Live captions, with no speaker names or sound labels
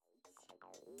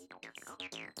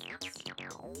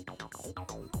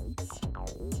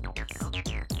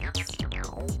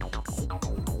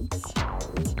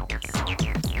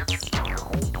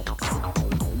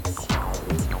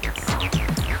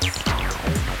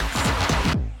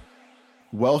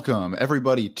Welcome,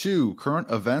 everybody, to Current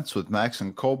Events with Max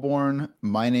and Colborn.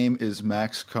 My name is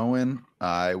Max Cohen.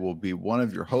 I will be one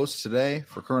of your hosts today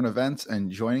for Current Events,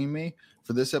 and joining me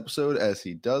for this episode, as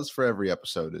he does for every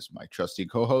episode, is my trusty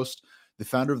co-host, the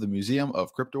founder of the Museum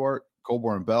of Crypto Art,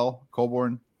 Colborn Bell.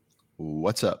 Colborn,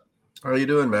 what's up? How are you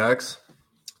doing, Max?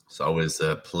 It's always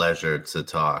a pleasure to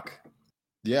talk.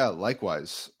 Yeah,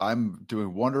 likewise. I'm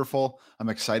doing wonderful. I'm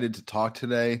excited to talk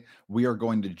today. We are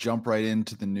going to jump right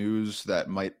into the news that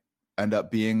might end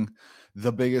up being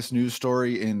the biggest news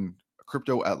story in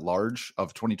crypto at large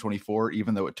of 2024,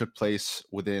 even though it took place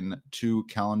within 2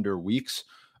 calendar weeks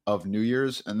of New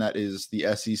Year's, and that is the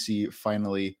SEC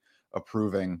finally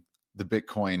approving the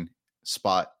Bitcoin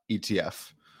Spot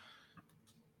ETF.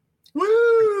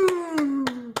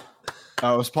 Woo!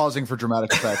 I was pausing for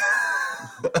dramatic effect.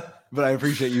 But I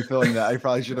appreciate you feeling that. I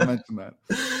probably should have mentioned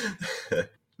that.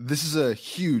 This is a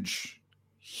huge,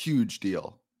 huge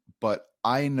deal. But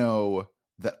I know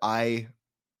that I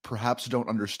perhaps don't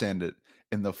understand it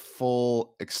in the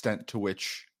full extent to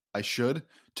which I should,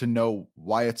 to know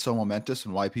why it's so momentous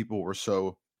and why people were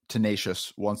so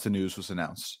tenacious once the news was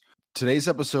announced. Today's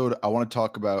episode, I want to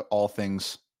talk about all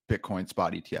things Bitcoin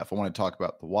Spot ETF. I want to talk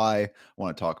about the why. I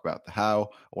want to talk about the how.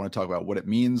 I want to talk about what it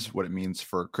means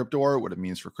for crypto art, what it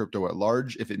means for crypto at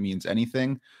large, if it means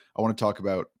anything. I want to talk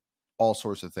about all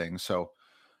sorts of things. So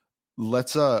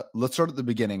let's start at the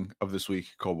beginning of this week,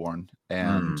 Colborn,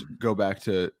 and go back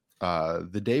to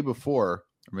the day before,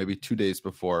 or maybe 2 days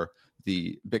before,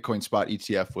 the Bitcoin Spot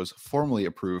ETF was formally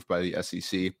approved by the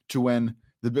SEC, to when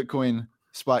the Bitcoin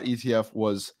Spot ETF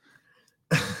was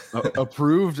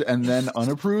approved and then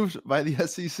unapproved by the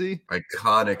SEC.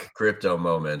 Iconic crypto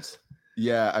moment.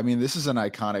 Yeah, I mean, this is an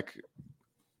iconic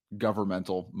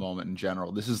governmental moment in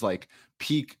general. This is like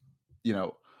peak,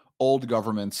 old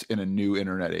governments in a new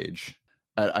internet age.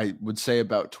 I would say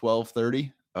about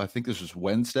 12:30. I think this was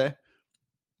Wednesday.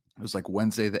 It was like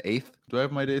Wednesday the 8th. Do I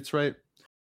have my dates right?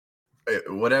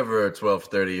 Whatever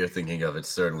 12:30 you're thinking of, it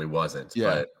certainly wasn't.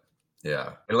 Yeah. But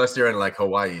yeah, unless you're in like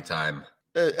Hawaii time.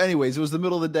 Anyways, it was the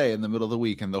middle of the day in the middle of the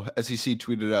week, and the SEC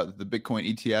tweeted out that the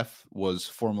Bitcoin ETF was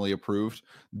formally approved.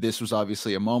 This was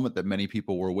obviously a moment that many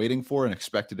people were waiting for and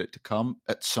expected it to come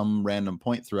at some random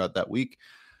point throughout that week.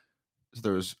 So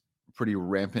there was pretty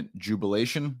rampant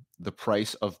jubilation. The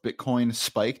price of Bitcoin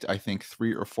spiked, I think,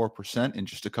 3 or 4% in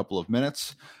just a couple of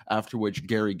minutes, after which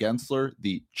Gary Gensler,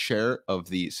 the chair of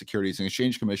the Securities and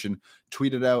Exchange Commission,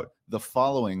 tweeted out the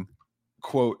following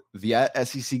quote: "The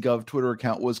 @SEC Gov Twitter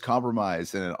account was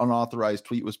compromised and an unauthorized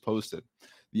tweet was posted.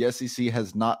 The SEC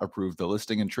has not approved the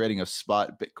listing and trading of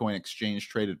spot Bitcoin exchange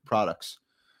traded products."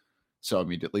 So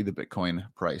immediately the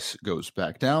Bitcoin price goes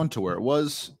back down to where it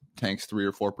was, tanks 3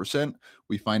 or 4%.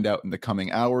 We find out in the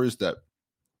coming hours that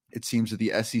it seems that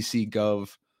the SEC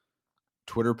Gov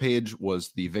Twitter page was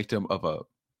the victim of a,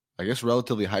 I guess,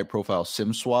 relatively high profile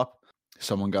SIM swap.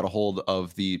 Someone got a hold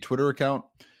of the Twitter account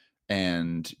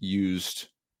and used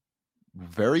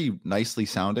very nicely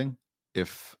sounding,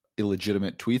 if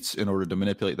illegitimate, tweets in order to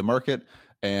manipulate the market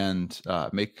and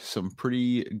make some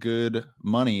pretty good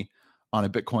money on a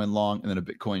Bitcoin long and then a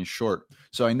Bitcoin short.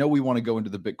 So I know we want to go into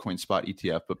the Bitcoin Spot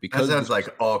ETF, but because that sounds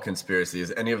like all conspiracy.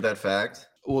 Is any of that fact?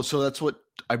 Well, so that's what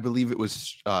I believe it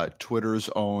was. Twitter's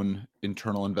own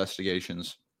internal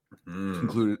investigations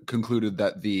concluded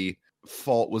that the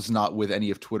fault was not with any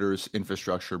of Twitter's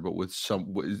infrastructure, but with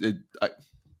some.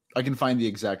 I can find the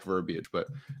exact verbiage, but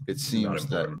it seems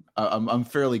that I'm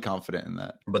fairly confident in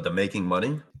that. But the making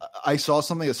money? I saw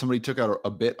something that somebody took out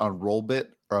a bet on Rollbit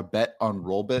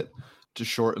to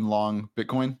short and long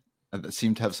Bitcoin, and that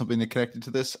seemed to have something that connected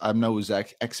to this. I'm no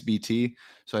Zach XBT,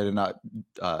 so I did not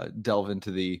delve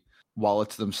into the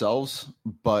wallets themselves,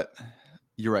 but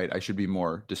you're right. I should be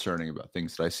more discerning about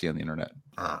things that I see on the internet.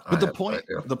 But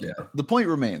the point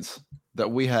remains that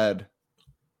we had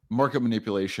market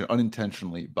manipulation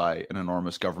unintentionally by an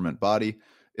enormous government body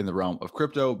in the realm of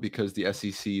crypto, because the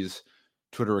SEC's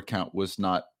Twitter account was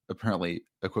not apparently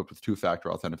equipped with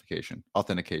two-factor authentication.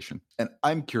 And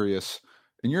I'm curious,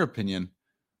 in your opinion,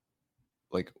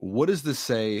 like, what does this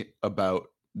say about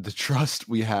the trust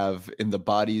we have in the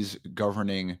bodies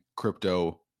governing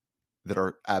crypto that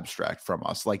are abstract from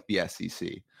us, like the SEC?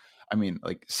 I mean,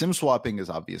 like, SIM swapping is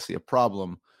obviously a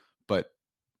problem, but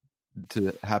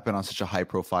to happen on such a high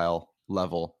profile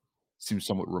level seems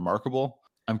somewhat remarkable.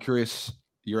 I'm curious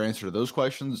your answer to those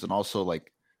questions, and also,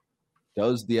 like,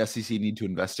 Does the SEC need to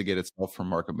investigate itself for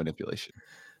market manipulation?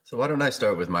 So why don't I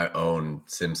start with my own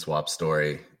SIM swap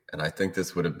story? And I think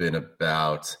this would have been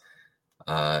about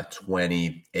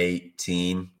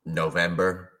 2018,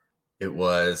 November. It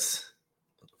was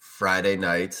Friday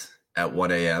night at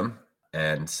 1 a.m.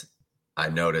 And I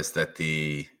noticed that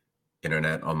the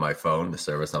internet on my phone, the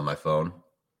service on my phone,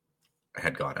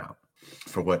 had gone out.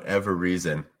 For whatever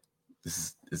reason,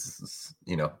 this is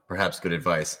perhaps good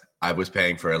advice. I was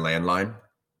paying for a landline,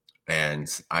 and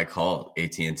I called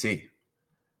AT&T,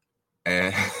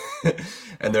 and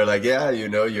and they're like, yeah,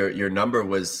 your number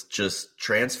was just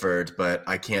transferred, but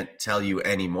I can't tell you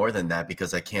any more than that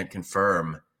because I can't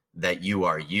confirm that you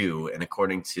are you. And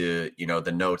according to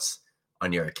the notes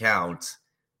on your account,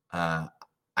 I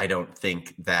don't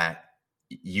think that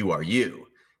you are you.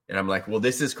 And I'm like, well,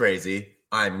 this is crazy.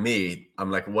 I'm me.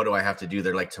 I'm like, what do I have to do?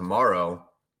 They're like, tomorrow.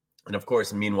 And of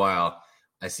course, meanwhile,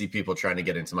 I see people trying to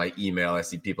get into my email. I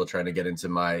see people trying to get into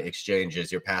my exchanges.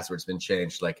 Your password's been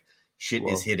changed. Like, shit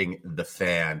is hitting the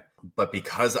fan. But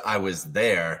because I was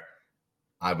there,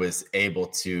 I was able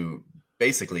to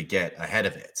basically get ahead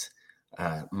of it.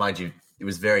 Mind you, it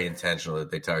was very intentional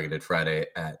that they targeted Friday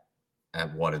at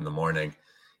 1 a.m.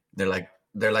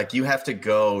 They're like, you have to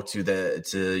go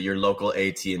to your local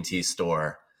AT&T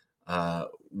store.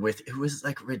 It was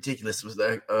like ridiculous. It was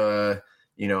like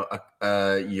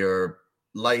your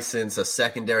license, a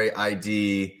secondary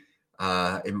ID.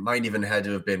 It might even had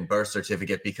to have been birth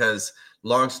certificate because,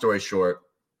 long story short,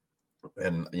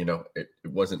 and it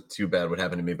wasn't too bad what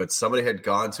happened to me, but somebody had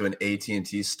gone to an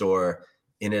AT&T store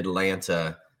in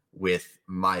Atlanta with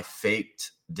my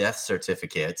faked death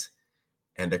certificate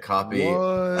and a copy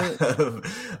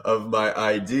of my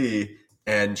ID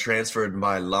and transferred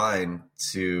my line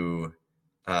to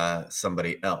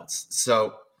somebody else.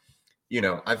 So,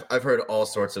 I've heard all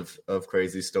sorts of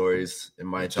crazy stories in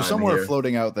my time. So somewhere here.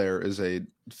 Floating out there is a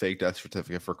fake death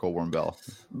certificate for Colborn Bell.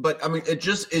 But I mean, it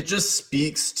just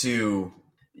speaks to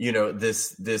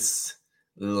this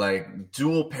like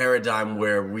dual paradigm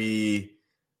where we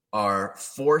are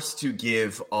forced to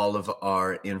give all of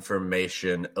our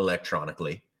information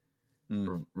electronically,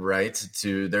 right?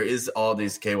 There is all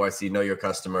these KYC, know your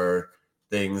customer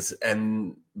things,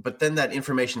 but then that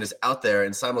information is out there,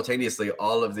 and simultaneously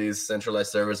all of these centralized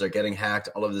servers are getting hacked.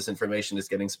 All of this information is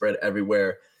getting spread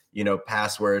everywhere.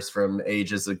 Passwords from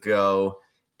ages ago,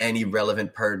 any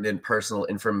relevant, pertinent personal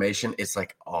information, it's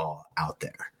like all out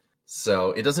there.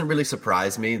 So it doesn't really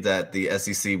surprise me that the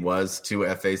SEC was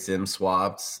 2FA SIM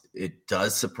swapped. It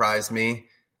does surprise me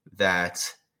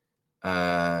that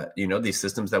these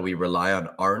systems that we rely on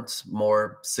aren't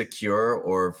more secure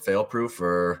or fail-proof,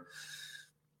 or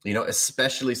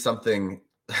especially something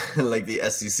like the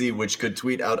SEC, which could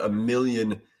tweet out a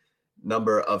million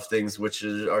number of things which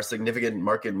are significant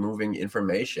market-moving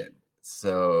information.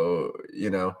 So,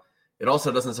 it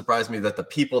also doesn't surprise me that the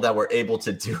people that were able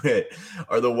to do it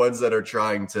are the ones that are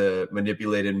trying to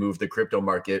manipulate and move the crypto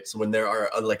markets when there are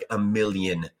like a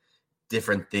million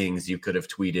different things you could have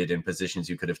tweeted and positions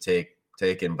you could have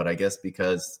taken. But I guess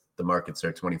because the markets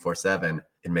are 24/7,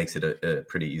 it makes it a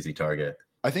pretty easy target.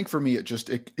 I think for me,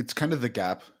 it's kind of the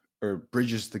gap, or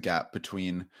bridges the gap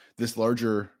between this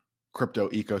larger crypto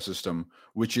ecosystem,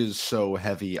 which is so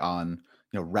heavy on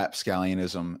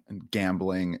rapscallianism and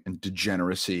gambling and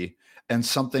degeneracy, and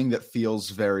something that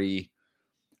feels very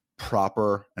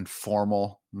proper and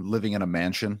formal, living in a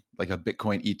mansion, like a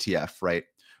Bitcoin ETF, right?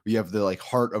 We have the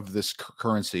heart of this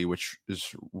currency, which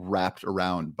is wrapped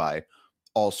around by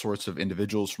all sorts of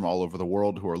individuals from all over the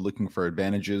world who are looking for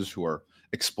advantages, who are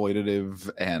exploitative,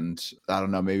 and I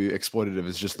don't know, maybe exploitative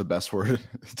is just the best word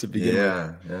to begin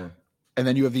with. Yeah. And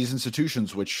then you have these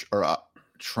institutions which are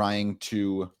trying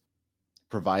to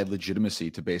provide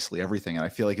legitimacy to basically everything. And I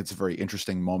feel like it's a very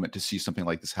interesting moment to see something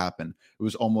like this happen. It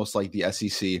was almost like the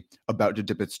SEC, about to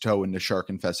dip its toe into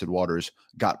shark-infested waters,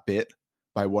 got bit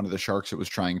by one of the sharks it was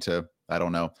trying to, I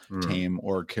don't know, tame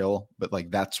or kill. But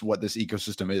that's what this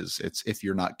ecosystem is. It's, if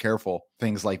you're not careful,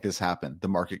 things like this happen. The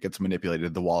market gets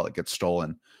manipulated, the wallet gets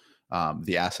stolen,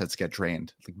 the assets get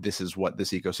drained. This is what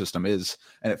this ecosystem is.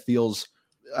 And it feels,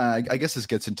 I guess this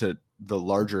gets into the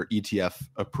larger ETF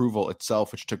approval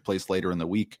itself, which took place later in the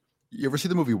week. You ever see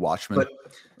the movie Watchmen?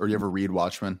 Or you ever read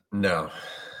Watchmen? No.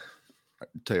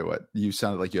 Tell you what, you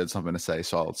sounded like you had something to say,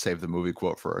 so I'll save the movie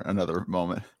quote for another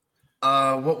moment.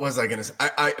 What was I going to say?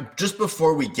 I just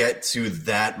before we get to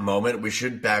that moment, we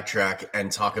should backtrack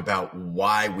and talk about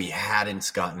why we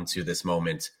hadn't gotten to this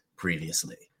moment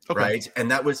previously, right?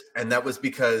 And that was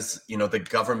because the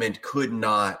government could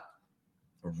not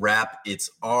wrap its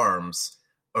arms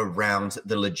around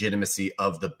the legitimacy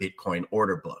of the Bitcoin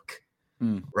order book.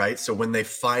 right? So when they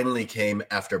finally came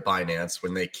after Binance,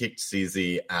 when they kicked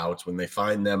CZ out, when they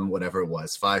fined them whatever it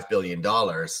was, $5 billion,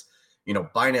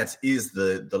 Binance is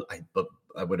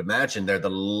I would imagine they're the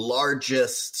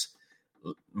largest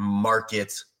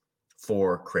market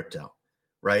for crypto,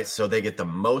 right? So they get the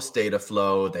most data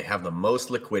flow, they have the most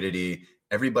liquidity,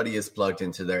 everybody is plugged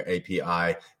into their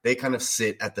API. They kind of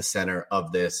sit at the center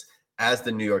of this, as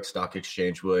the New York Stock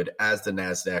Exchange would, as the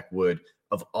NASDAQ would,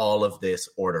 of all of this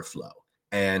order flow.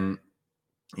 And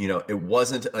it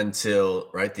wasn't until,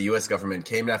 right, the US government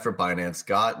came after Binance,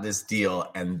 got this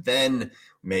deal, and then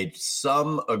made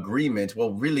some agreement.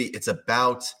 Well, really, it's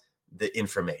about the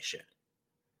information,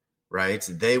 right?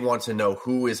 They want to know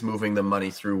who is moving the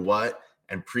money through what.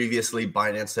 And previously,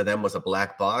 Binance to them was a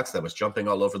black box that was jumping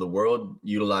all over the world,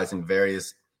 utilizing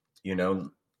various,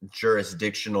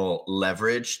 jurisdictional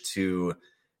leverage to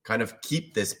kind of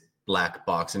keep this black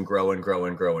box and grow and grow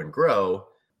and grow and grow.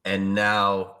 And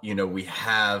now, we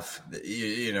have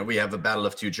the battle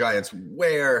of two giants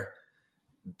where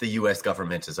the US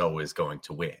government is always going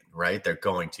to win, right? They're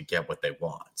going to get what they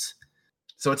want.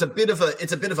 So it's a bit of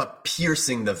a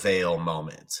piercing the veil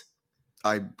moment.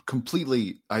 I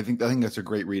think that's a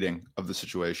great reading of the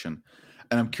situation.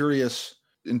 And I'm curious,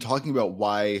 in talking about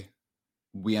why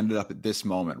we ended up at this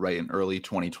moment, right, in early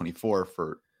 2024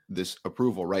 for this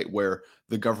approval, right, where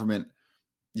the government,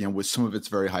 with some of its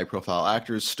very high profile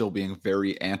actors still being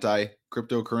very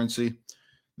anti-cryptocurrency,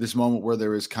 this moment where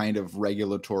there is kind of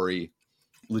regulatory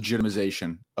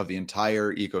legitimization of the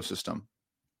entire ecosystem,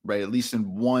 right, at least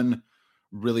in one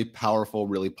really powerful,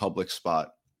 really public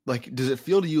spot. Like, does it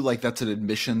feel to you like that's an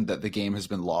admission that the game has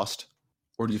been lost?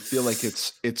 Or do you feel like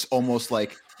it's almost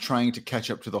like trying to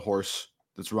catch up to the horse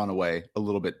that's run away a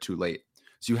little bit too late?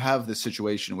 So you have this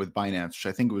situation with Binance, which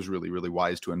I think was really, really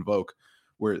wise to invoke,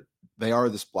 where they are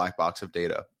this black box of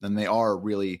data, and they are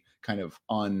really kind of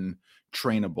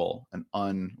untrainable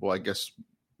and well, I guess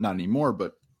not anymore,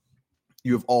 but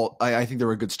you have I think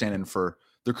they're a good stand-in for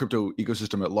the crypto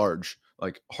ecosystem at large,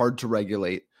 like hard to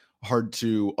regulate, hard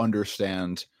to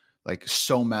understand, like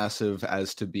so massive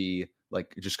as to be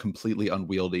like just completely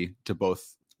unwieldy to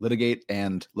both litigate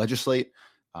and legislate,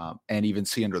 and even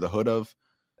see under the hood of.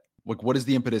 Like, what is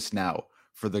the impetus now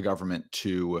for the government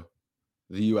the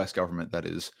US government, that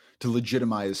is, to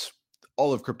legitimize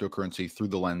all of cryptocurrency through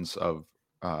the lens of,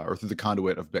 or through the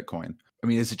conduit of Bitcoin? I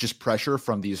mean, is it just pressure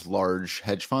from these large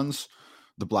hedge funds,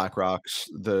 the BlackRocks,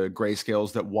 the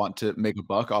Grayscales that want to make a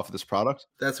buck off of this product?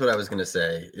 That's what I was going to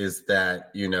say, is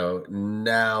that,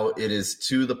 now it is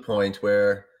to the point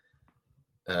where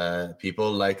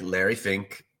people like Larry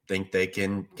Fink think they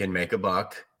can make a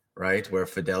buck, right? Where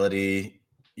Fidelity,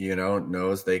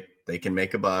 knows they can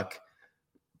make a buck.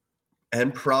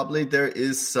 And probably there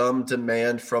is some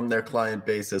demand from their client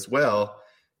base as well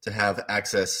to have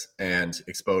access and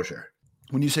exposure.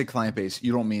 When you say client base,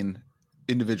 you don't mean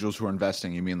individuals who are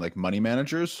investing. You mean like money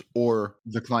managers, or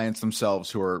the clients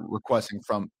themselves who are requesting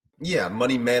from? Yeah,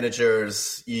 money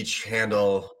managers each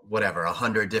handle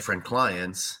 100 different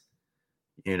clients.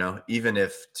 Even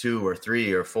if 2 or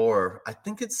 3 or 4, I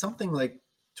think it's something like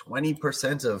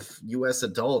 20% of US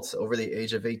adults over the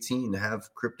age of 18 have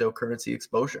cryptocurrency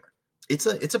exposure. It's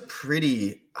a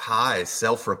pretty high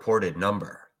self-reported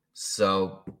number.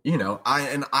 So,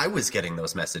 I was getting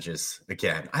those messages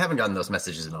again. I haven't gotten those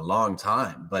messages in a long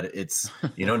time, but it's,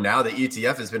 now the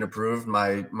ETF has been approved.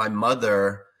 My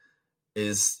mother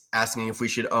is asking if we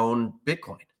should own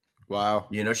Bitcoin. Wow.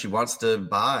 She wants to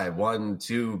buy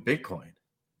 1-2 Bitcoin.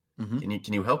 Mm-hmm.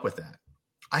 Can you help with that?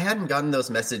 I hadn't gotten those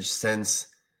messages since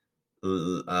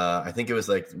I think it was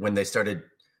like when they started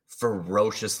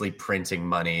ferociously printing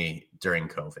money during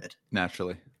COVID.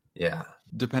 Naturally. Yeah.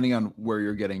 Depending on where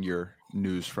you're getting your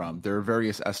news from, there are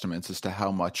various estimates as to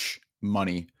how much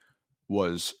money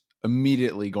was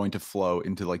immediately going to flow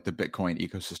into like the Bitcoin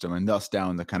ecosystem and thus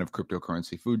down the kind of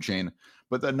cryptocurrency food chain.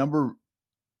 But that number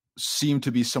seemed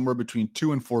to be somewhere between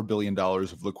 $2 and $4 billion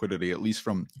of liquidity, at least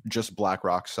from just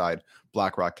BlackRock's side,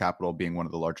 BlackRock Capital being one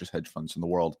of the largest hedge funds in the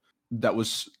world, that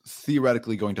was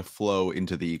theoretically going to flow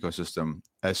into the ecosystem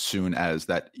as soon as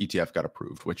that ETF got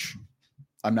approved, which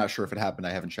I'm not sure if it happened.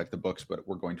 I haven't checked the books, but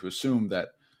we're going to assume that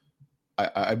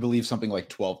I believe something like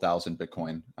 12,000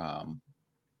 Bitcoin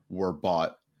were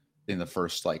bought in the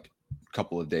first like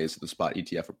couple of days of the spot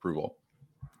ETF approval.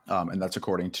 And that's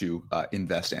according to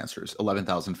Invest Answers.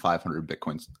 11,500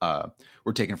 Bitcoins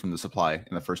were taken from the supply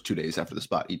in the first 2 days after the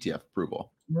spot ETF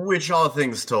approval. Which, all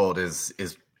things told, is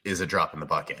a drop in the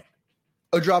bucket.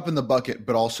 A drop in the bucket,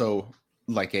 but also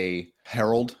like a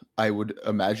herald, I would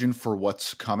imagine, for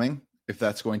what's coming. If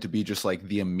that's going to be just like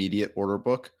the immediate order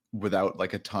book without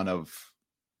like a ton of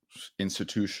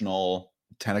institutional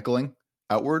tentacling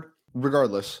outward.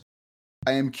 Regardless,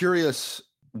 I am curious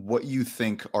what you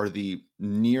think are the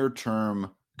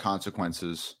near-term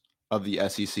consequences of the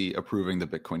SEC approving the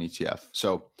Bitcoin ETF.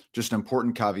 So just an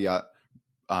important caveat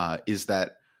is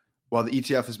that while the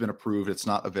ETF has been approved, it's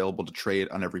not available to trade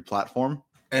on every platform.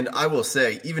 And I will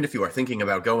say, even if you are thinking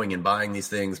about going and buying these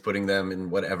things, putting them in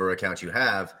whatever account you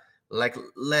have, like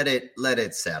let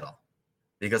it settle.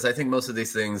 Because I think most of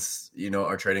these things,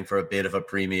 are trading for a bit of a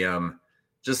premium.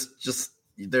 Just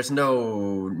there's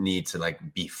no need to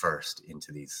like be first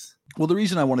into these. Well, the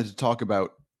reason I wanted to talk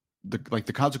about the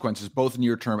consequences, both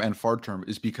near term and far term,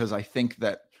 is because I think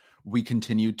that we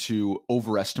continue to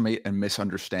overestimate and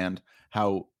misunderstand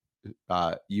how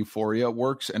euphoria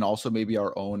works, and also maybe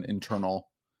our own internal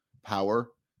power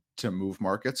to move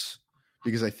markets.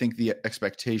 Because I think the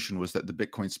expectation was that the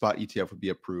Bitcoin Spot ETF would be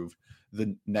approved,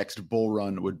 the next bull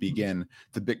run would begin,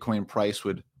 the Bitcoin price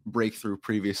would break through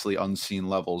previously unseen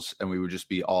levels, and we would just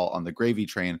be all on the gravy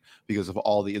train because of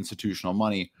all the institutional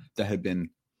money that had been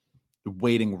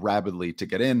waiting rapidly to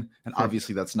get in. And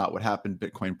obviously that's not what happened.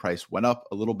 Bitcoin price went up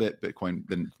a little bit. Bitcoin,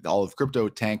 then all of crypto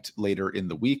tanked later in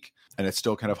the week, and it's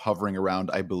still kind of hovering around,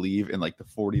 I believe, in like the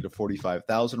 40 to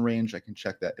 45,000 range. I can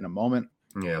check that in a moment.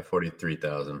 Yeah,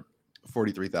 43,000.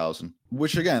 43,000,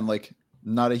 which again, like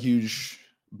not a huge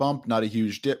bump, not a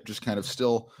huge dip, just kind of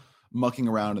still mucking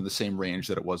around in the same range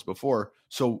that it was before.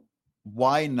 So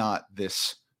why not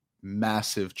this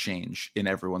massive change in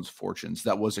everyone's fortunes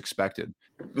that was expected?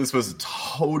 This was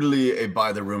totally a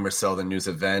buy the rumor, sell the news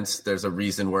event. There's a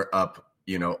reason we're up,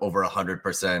 over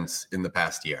 100% in the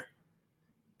past year.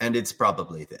 And it's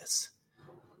probably this,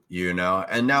 and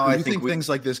now I think things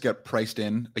like this get priced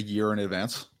in a year in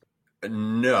advance.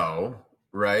 No,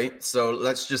 right? So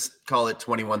let's just call it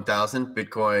 21,000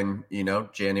 Bitcoin,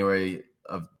 January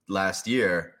of last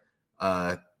year.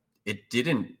 It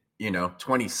didn't,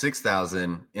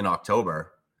 26,000 in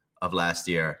October of last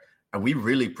year. And we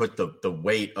really put the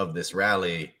weight of this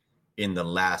rally in the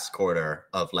last quarter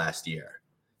of last year.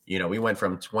 We went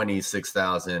from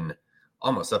 26,000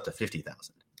 almost up to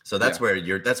 50,000. So that's where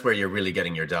you're really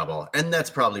getting your double. And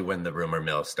that's probably when the rumor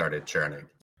mill started churning.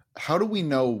 How do we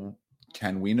know?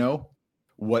 Can we know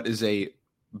what is a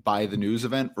buy the news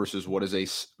event versus what is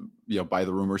a buy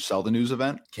the rumor, sell the news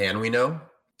event? Can we know?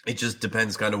 It just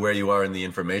depends kind of where you are in the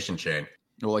information chain.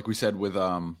 Well, like we said with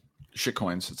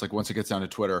shitcoins, it's like once it gets down to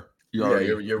Twitter, you're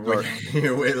way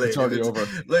late. It's already over.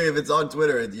 Look, if it's on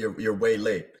Twitter, you're way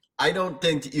late. I don't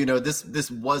think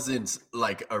this wasn't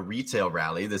like a retail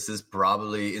rally. This is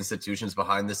probably institutions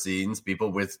behind the scenes,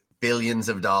 people with billions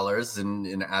of dollars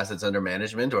in assets under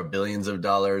management or billions of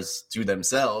dollars to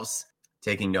themselves,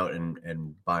 taking note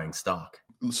and buying stock.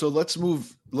 So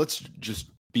let's just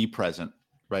be present,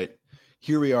 right?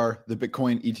 Here we are. The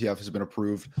Bitcoin ETF has been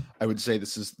approved. I would say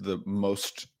this is the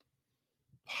most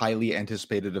highly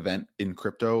anticipated event in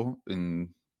crypto,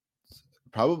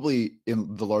 probably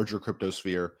in the larger crypto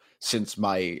sphere, since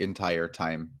my entire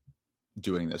time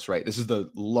doing this, right? This is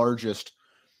the largest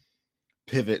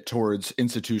pivot towards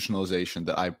institutionalization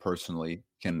that I personally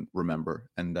can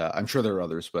remember. And I'm sure there are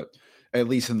others, but at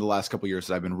least in the last couple of years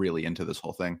that I've been really into this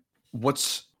whole thing.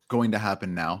 What's going to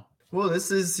happen now? Well, this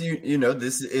is,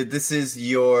 this is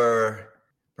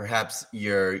perhaps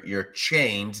your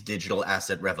chained digital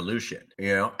asset revolution.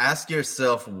 Ask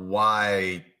yourself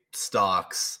why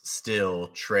stocks still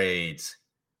trade,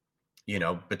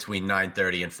 between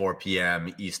 9:30 and 4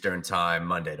 p.m. Eastern time,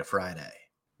 Monday to Friday.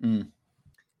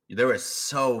 There is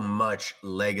so much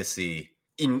legacy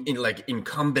in like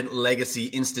incumbent legacy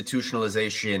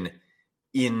institutionalization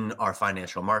in our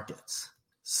financial markets.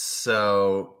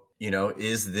 So,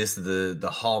 is this the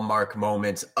hallmark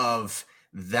moment of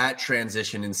that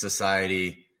transition in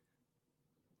society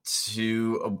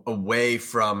to away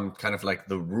from kind of like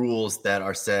the rules that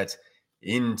are set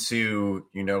into,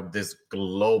 this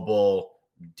global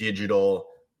digital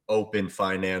open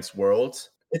finance world?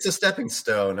 It's a stepping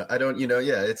stone. I don't,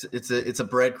 it's a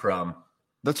breadcrumb.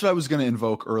 That's what I was going to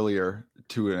invoke earlier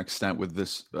to an extent with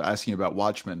this, asking about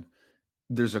Watchmen.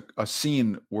 There's a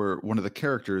scene where one of the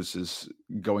characters is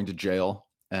going to jail,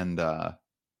 and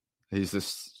he's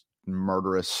this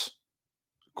murderous,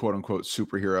 quote unquote,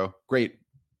 superhero. Great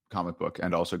comic book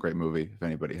and also great movie if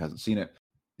anybody hasn't seen it.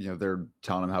 They're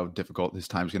telling him how difficult his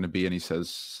time's going to be, and he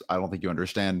says, "I don't think you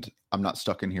understand. I'm not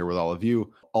stuck in here with all of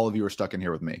you. All of you are stuck in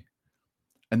here with me."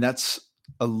 And that's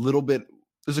a little bit,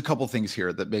 there's a couple things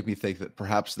here that make me think that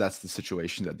perhaps that's the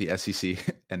situation that the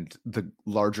SEC and the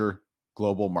larger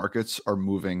global markets are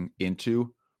moving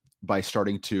into by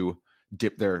starting to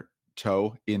dip their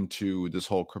toe into this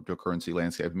whole cryptocurrency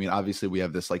landscape. I mean, obviously we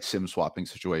have this like SIM swapping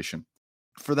situation.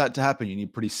 For that to happen, you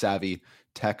need pretty savvy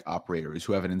tech operators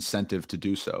who have an incentive to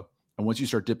do so. And once you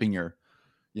start dipping your,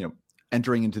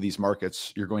 entering into these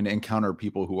markets, you're going to encounter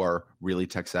people who are really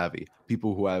tech savvy,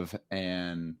 people who have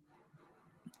an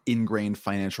ingrained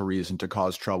financial reason to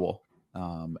cause trouble,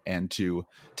 and to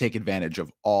take advantage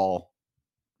of all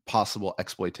possible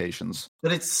exploitations.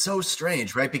 But it's so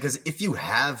strange, right? Because if you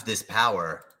have this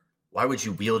power, why would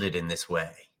you wield it in this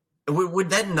way? Would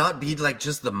that not be like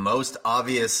just the most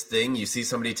obvious thing? You see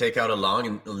somebody take out a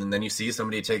long, and then you see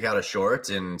somebody take out a short,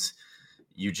 and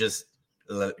you just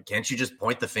can't you just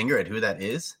point the finger at who that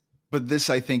is? But this,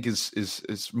 I think,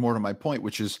 is more to my point,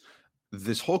 which is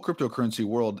this whole cryptocurrency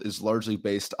world is largely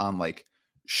based on like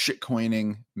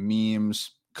shitcoining,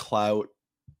 memes, clout,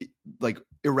 like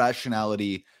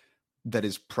irrationality that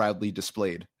is proudly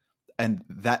displayed. And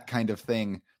that kind of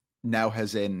thing now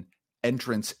has an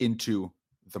entrance into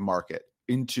the market,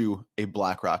 into a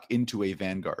BlackRock, into a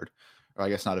Vanguard, or I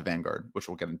guess not a Vanguard, which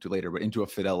we'll get into later, but into a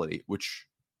Fidelity, which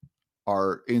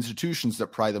are institutions that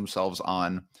pride themselves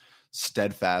on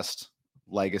steadfast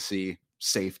legacy,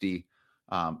 safety.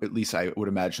 At least I would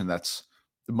imagine that's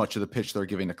much of the pitch they're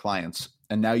giving to clients.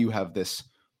 And now you have this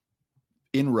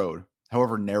inroad,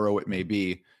 however narrow it may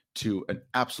be, to an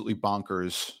absolutely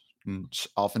bonkers,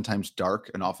 oftentimes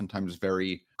dark and oftentimes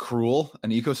very cruel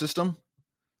an ecosystem.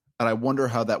 And I wonder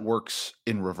how that works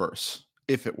in reverse,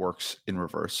 if it works in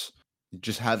reverse,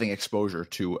 just having exposure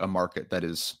to a market that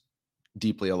is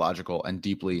deeply illogical and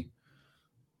deeply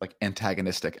like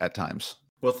antagonistic at times.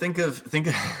 Well, think of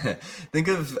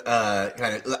kind of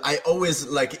I always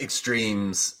like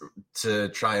extremes to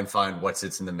try and find what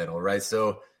sits in the middle, right?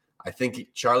 So I think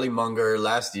Charlie Munger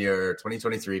last year,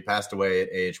 2023, passed away at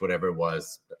age whatever it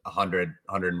was, 100,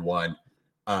 101,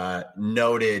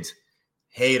 noted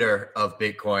hater of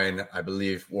Bitcoin. I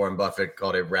believe Warren Buffett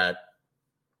called it rat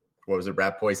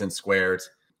poison squared.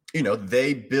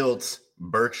 They built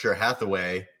Berkshire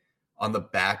Hathaway on the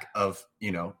back of,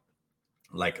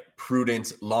 like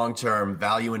prudent, long-term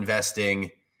value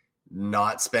investing,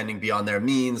 not spending beyond their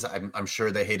means. I'm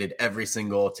sure they hated every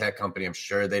single tech company. I'm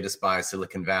sure they despise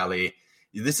Silicon Valley.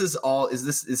 This is all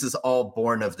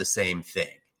born of the same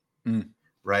thing,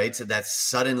 right? So that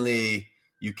suddenly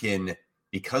you can,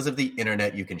 because of the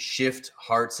internet, you can shift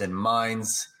hearts and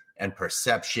minds and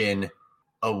perception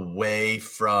away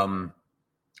from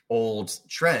old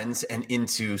trends and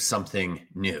into something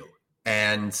new.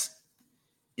 And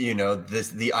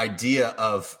the idea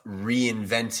of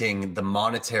reinventing the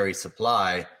monetary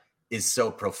supply is so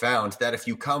profound that if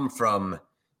you come from,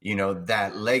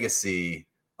 that legacy,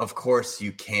 of course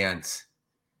you can't,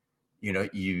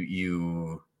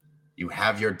 you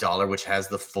have your dollar, which has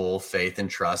the full faith and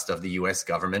trust of the US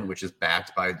government, which is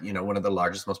backed by, one of the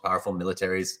largest, most powerful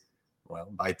militaries,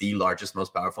 by the largest,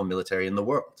 most powerful military in the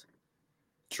world.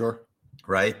 Sure.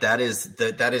 Right. That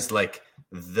is like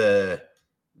the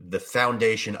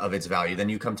foundation of its value. Then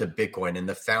you come to Bitcoin, and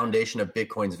the foundation of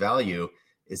Bitcoin's value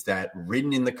is that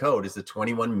written in the code is the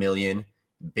 21 million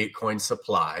Bitcoin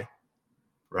supply,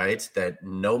 right? That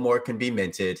no more can be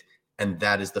minted. And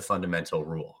that is the fundamental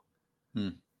rule.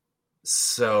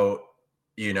 So,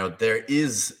 there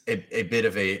is a bit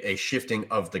of a shifting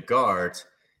of the guard.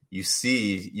 You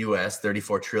see US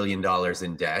 $34 trillion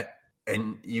in debt.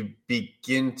 And you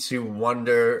begin to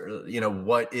wonder,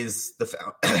 what is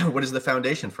the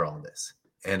foundation for all of this?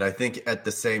 And I think at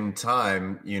the same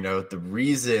time, the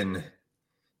reason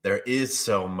there is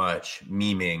so much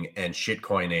memeing and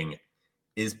shitcoining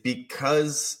is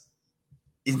because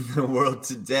in the world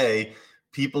today,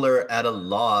 people are at a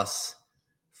loss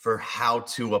for how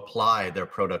to apply their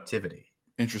productivity.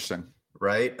 Interesting.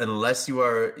 Right? Unless you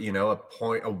are, a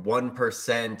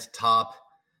 1% top,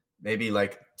 maybe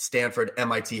like Stanford,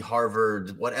 MIT,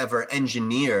 Harvard, whatever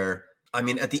engineer. I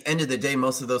mean, at the end of the day,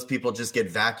 most of those people just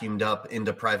get vacuumed up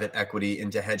into private equity,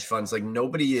 into hedge funds. Like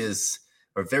nobody is,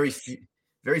 or very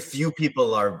few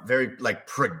people are very like,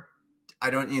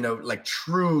 like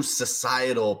true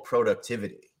societal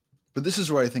productivity. But this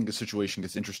is where I think the situation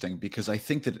gets interesting, because I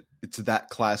think that it's that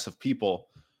class of people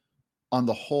on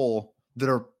the whole that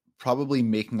are probably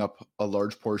making up a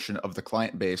large portion of the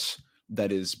client base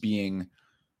that is being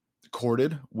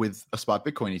courted with a spot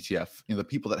Bitcoin ETF. The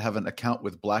people that have an account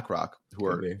with BlackRock who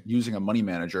are using a money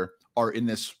manager are in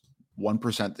this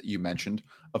 1% that you mentioned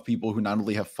of people who not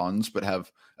only have funds, but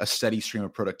have a steady stream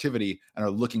of productivity and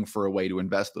are looking for a way to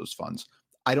invest those funds.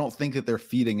 I don't think that they're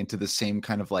feeding into the same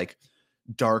kind of like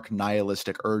dark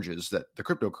nihilistic urges that the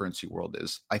cryptocurrency world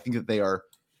is. I think that they are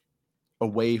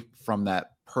away from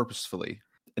that purposefully.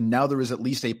 And now there is at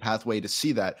least a pathway to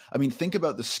see that. I mean, think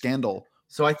about the scandal.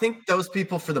 So I think those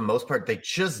people, for the most part, they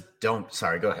just don't.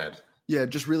 Sorry, go ahead. Yeah,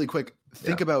 just really quick.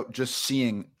 Think about just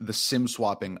seeing the SIM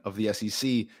swapping of the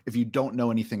SEC. If you don't know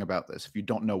anything about this, if you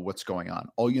don't know what's going on,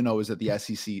 all you know is that the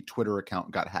SEC Twitter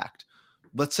account got hacked.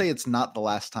 Let's say it's not the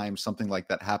last time something like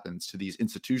that happens to these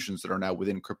institutions that are now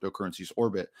within cryptocurrency's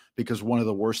orbit, because one of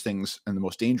the worst things and the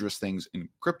most dangerous things in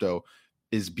crypto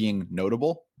is being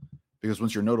notable. Because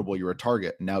once you're notable, you're a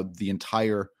target. Now the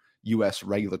entire US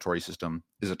regulatory system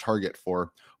is a target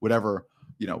for whatever,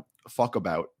 fuck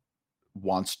about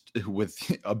wants to, with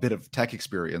a bit of tech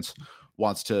experience,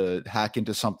 wants to hack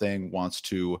into something, wants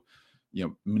to,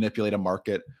 manipulate a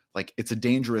market. Like, it's a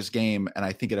dangerous game. And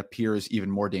I think it appears even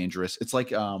more dangerous. It's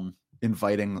like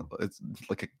inviting, it's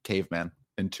like a caveman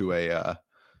into a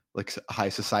like high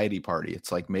society party.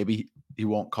 It's like, maybe he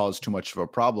won't cause too much of a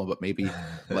problem, but maybe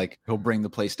like he'll bring the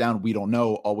place down. We don't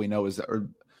know. All we know is that, or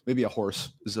maybe a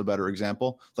horse is a better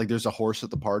example. Like, there's a horse at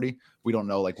the party. We don't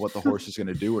know like what the horse is going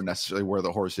to do or necessarily where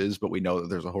the horse is, but we know that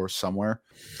there's a horse somewhere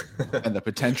and the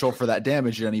potential for that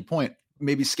damage at any point.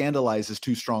 Maybe scandalize is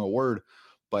too strong a word,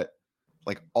 but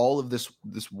like all of this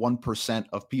 1%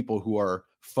 of people who are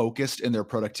focused in their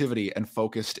productivity and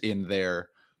focused in their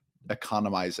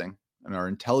economizing and are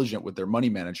intelligent with their money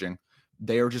managing,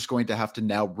 they are just going to have to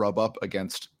now rub up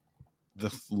against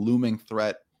the looming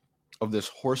threat of this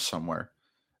horse somewhere.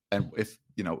 And if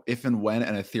and when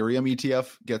an Ethereum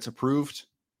ETF gets approved,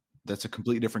 that's a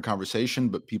completely different conversation.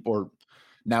 But people are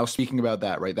now speaking about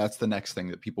that, right? That's the next thing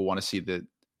that people want to see the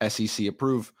SEC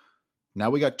approve. Now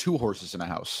we got two horses in a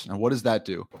house. And what does that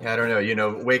do? I don't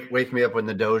know. Wake me up when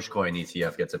the Dogecoin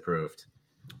ETF gets approved.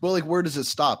 Well, like, where does it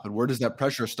stop? And where does that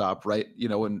pressure stop, right?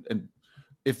 And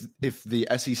if the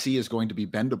SEC is going to be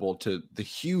bendable to the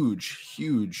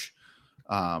huge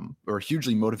or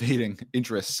hugely motivating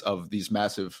interests of these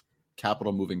massive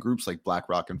capital moving groups like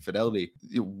BlackRock and Fidelity,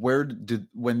 where did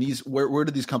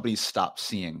these companies stop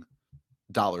seeing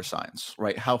dollar signs,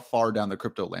 right? How far down the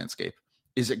crypto landscape?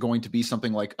 Is it going to be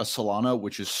something like a Solana,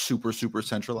 which is super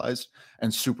centralized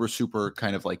and super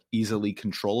kind of like easily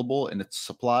controllable in its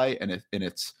supply and in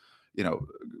its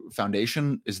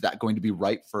foundation? Is that going to be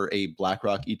right for a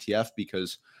BlackRock ETF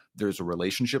because there's a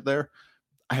relationship there?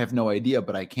 I have no idea,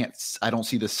 but I don't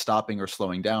see this stopping or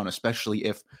slowing down, especially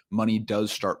if money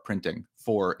does start printing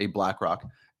for a BlackRock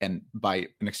and by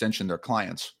an extension, their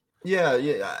clients. Yeah.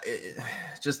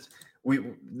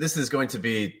 This is going to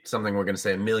be something we're going to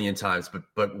say a million times,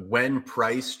 but when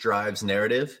price drives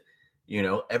narrative,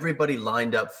 everybody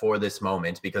lined up for this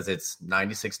moment because it's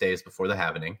 96 days before the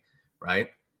halvening, right?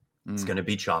 It's going to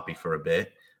be choppy for a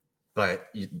bit, but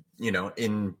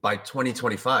by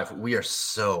 2025, we are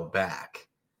so back,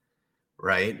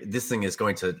 right? This thing is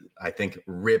going to, I think,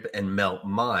 rip and melt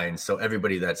minds. So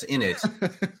everybody that's in it,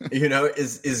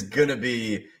 is going to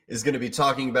be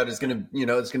talking about, it's going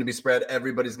to be spread.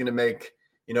 Everybody's going to make,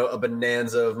 a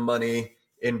bonanza of money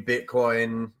in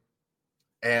Bitcoin.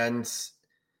 And,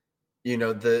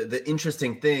 the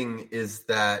interesting thing is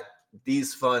that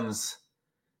these funds,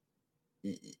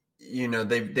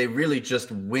 they really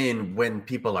just win when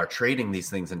people are trading these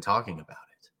things and talking about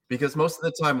it. Because most of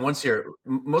the time, once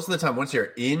you're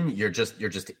in, you're just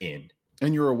in.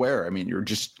 And you're aware. I mean,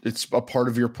 it's a part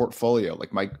of your portfolio.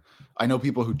 Like I know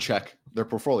people who check their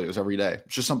portfolios every day.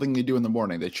 It's just something they do in the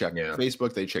morning. They check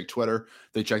Facebook, they check Twitter,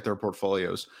 they check their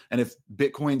portfolios. And if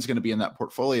Bitcoin's going to be in that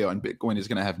portfolio and Bitcoin is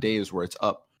going to have days where it's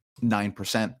up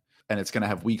 9% and it's going to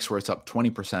have weeks where it's up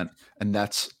 20%, and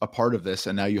that's a part of this.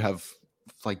 And now you have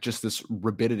like just this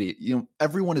rapidity,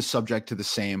 everyone is subject to the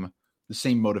same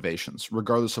motivations,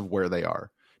 regardless of where they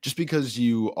are. Just because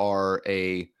you are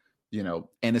a,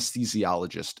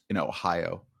 anesthesiologist in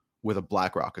Ohio with a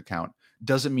BlackRock account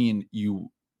doesn't mean you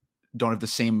don't have the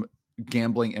same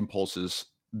gambling impulses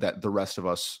that the rest of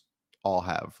us all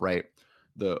have, right?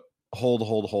 The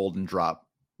hold and drop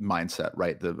mindset,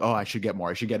 right? I should get more.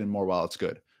 I should get in more while it's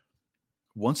good.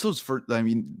 Once those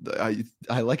I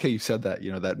like how you said that,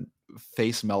 that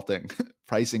face melting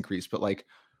price increase, but like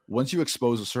once you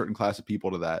expose a certain class of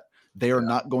people to that, they are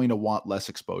not going to want less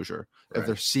exposure. Right. If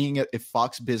they're seeing it, if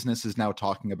Fox Business is now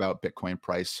talking about Bitcoin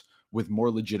price with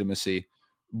more legitimacy,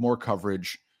 more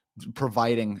coverage,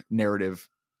 providing narrative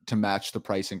to match the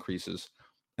price increases,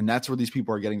 and that's where these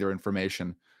people are getting their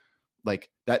information, like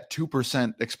that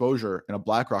 2% exposure in a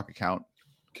BlackRock account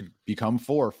could become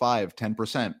 4, 5,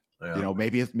 10%. Yeah.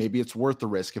 Maybe it's worth the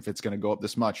risk if it's going to go up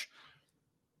this much.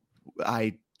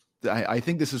 I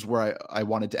think this is where I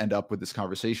wanted to end up with this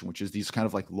conversation, which is these kind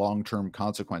of like long-term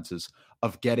consequences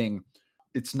of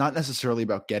it's not necessarily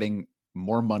about getting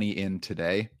more money in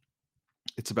today.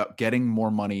 It's about getting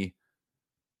more money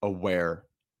aware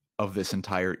of this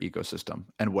entire ecosystem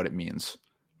and what it means.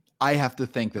 I have to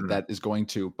think that that is going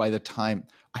to, by the time,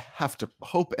 I have to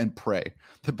hope and pray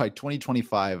that by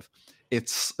 2025,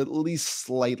 it's at least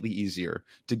slightly easier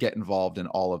to get involved in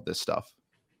all of this stuff.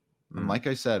 And like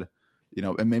I said,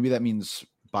 and maybe that means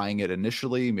buying it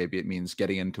initially. Maybe it means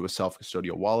getting into a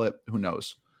self-custodial wallet. Who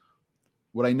knows?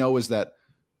 What I know is that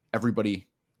everybody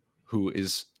who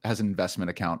has an investment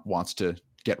account wants to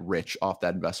get rich off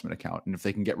that investment account. And if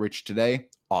they can get rich today,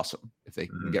 awesome. If they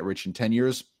can get rich in 10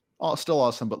 years, still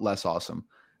awesome, but less awesome.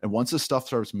 And once this stuff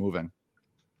starts moving,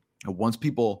 and once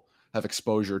people have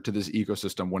exposure to this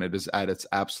ecosystem when it is at its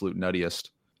absolute nuttiest,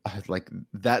 like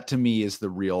that to me is the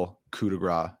real coup de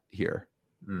grace here.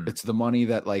 It's the money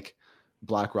that like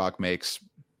BlackRock makes.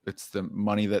 It's the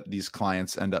money that these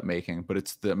clients end up making, but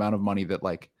it's the amount of money that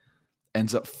like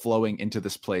ends up flowing into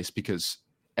this place because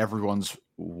everyone's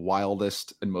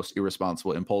wildest and most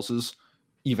irresponsible impulses,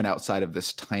 even outside of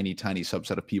this tiny, tiny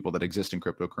subset of people that exist in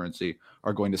cryptocurrency,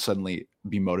 are going to suddenly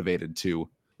be motivated to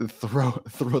throw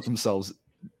themselves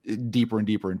deeper and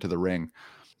deeper into the ring.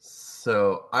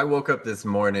 So I woke up this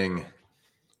morning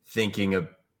thinking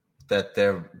that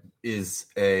there's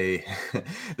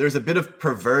a bit of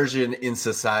perversion in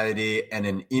society and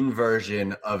an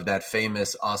inversion of that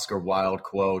famous Oscar Wilde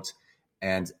quote.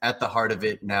 And at the heart of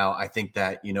it now, I think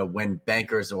that, when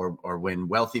bankers or when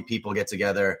wealthy people get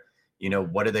together,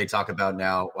 what do they talk about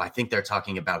now? Well, I think they're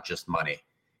talking about just money.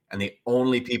 And the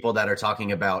only people that are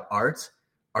talking about art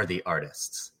are the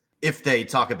artists, if they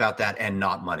talk about that and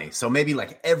not money. So maybe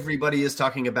like everybody is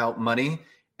talking about money,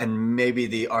 and maybe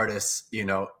the artists,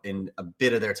 in a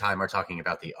bit of their time are talking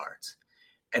about the art.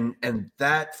 And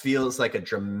that feels like a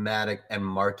dramatic and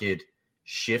marked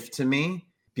shift to me,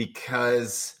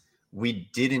 because we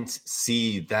didn't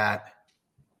see that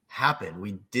happen.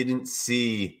 We didn't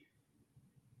see,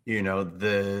 the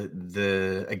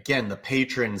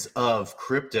patrons of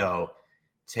crypto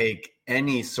take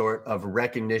any sort of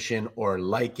recognition or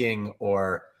liking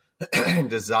or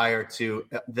desire to.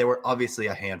 There were obviously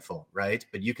a handful, right?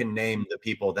 But you can name the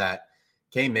people that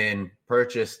came in,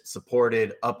 purchased,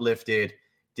 supported, uplifted,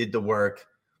 did the work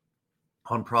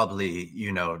on probably,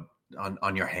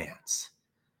 on your hands.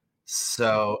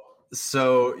 So,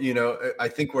 I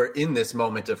think we're in this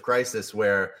moment of crisis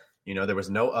where, there was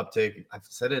no uptake. I've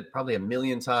said it probably a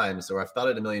million times, or I've thought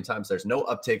it a million times. There's no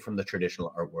uptake from the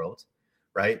traditional art world,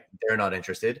 right? They're not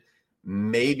interested.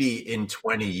 Maybe in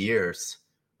 20 years,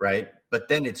 right? But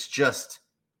then it's just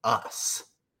us,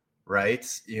 right?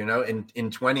 In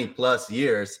 20 plus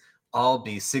years, I'll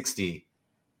be 60,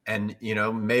 and,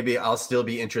 maybe I'll still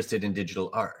be interested in digital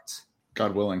art.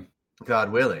 God willing.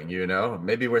 God willing,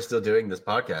 maybe we're still doing this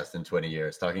podcast in 20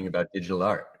 years talking about digital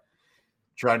art,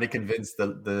 trying to convince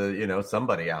the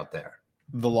somebody out there.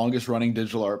 The longest running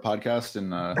digital art podcast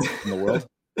in the world.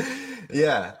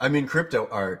 Yeah, I mean, crypto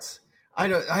art. I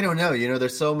don't know.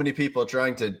 There's so many people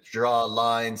trying to draw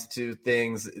lines to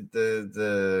things. It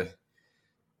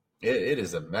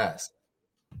is a mess.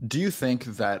 Do you think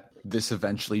that this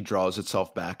eventually draws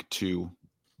itself back to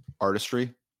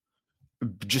artistry?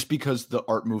 Just because the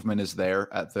art movement is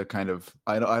there at the kind of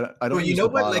I don't. Well,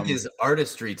 what like is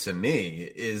artistry to me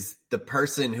is the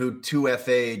person who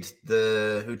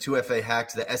 2FA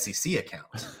hacked the SEC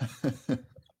account.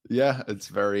 Yeah, it's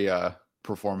very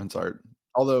performance art.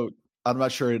 Although I'm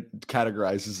not sure it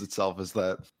categorizes itself as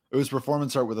that. It was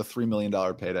performance art with a $3 million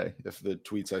payday, if the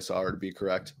tweets I saw are to be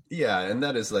correct. Yeah, and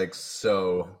that is like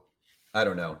so. I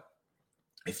don't know.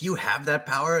 If you have that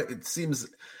power, it seems.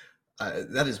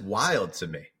 That is wild to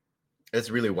me.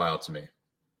 It's really wild to me.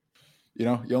 You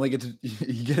only get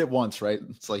you get it once, right?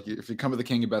 It's like if you come to the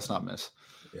king, you best not miss.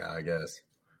 Yeah, I guess.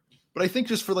 But I think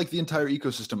just for like the entire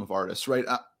ecosystem of artists, right?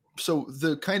 So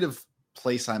the kind of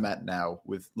place I'm at now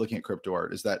with looking at crypto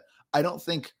art is that I don't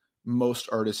think most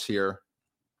artists here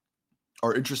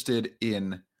are interested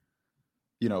in,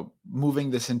 moving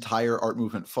this entire art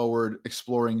movement forward,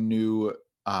 exploring new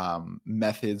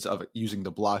methods of using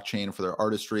the blockchain for their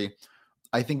artistry.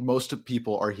 I think most of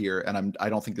people are here, and I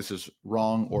don't think this is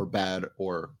wrong or bad,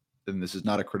 and this is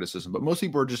not a criticism, but most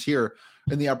people are just here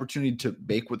in the opportunity to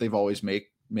make what they've always made,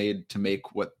 to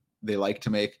make what they like to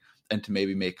make, and to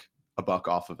maybe make a buck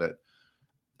off of it.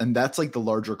 And that's like the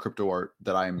larger crypto art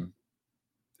that I'm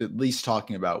at least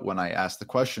talking about when I ask the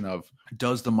question of,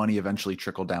 does the money eventually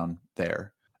trickle down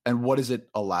there? And what does it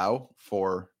allow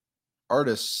for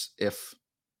artists if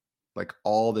like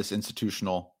all this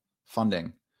institutional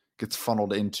funding gets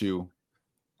funneled into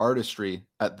artistry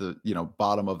at the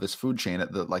bottom of this food chain,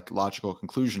 at the like logical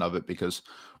conclusion of it, because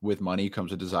with money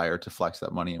comes a desire to flex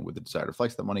that money, and with the desire to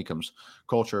flex that money comes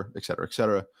culture, et cetera, et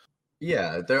cetera.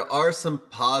 Yeah, there's some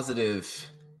positive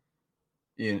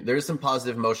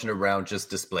motion around just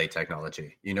display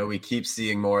technology. We keep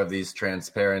seeing more of these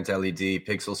transparent LED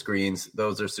pixel screens.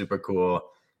 Those are super cool.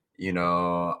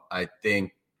 I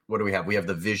think, what do we have? We have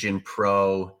the Vision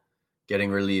Pro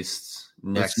getting released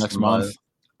next month.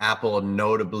 Apple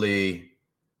notably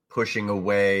pushing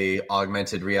away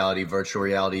augmented reality, virtual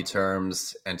reality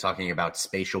terms, and talking about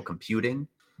spatial computing.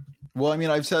 Well, I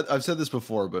mean, I've said this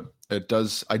before, but I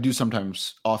do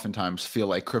oftentimes feel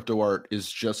like crypto art is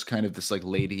just kind of this like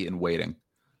lady in waiting.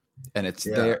 And it's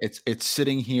there, it's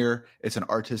sitting here. It's an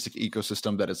artistic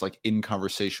ecosystem that is like in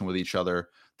conversation with each other,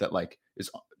 that like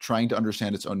is trying to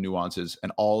understand its own nuances.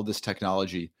 And all this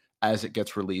technology, as it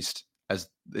gets released, as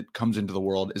it comes into the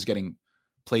world, is getting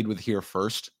played with here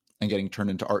first and getting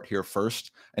turned into art here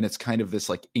first. And it's kind of this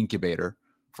like incubator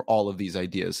for all of these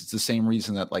ideas. It's the same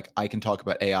reason that like I can talk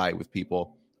about AI with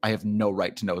people. I have no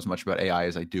right to know as much about AI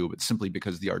as I do, but simply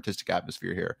because of the artistic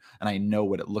atmosphere here. And I know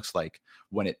what it looks like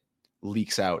when it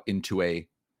leaks out into a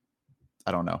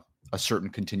certain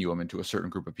continuum, into a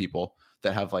certain group of people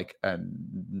that have like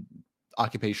an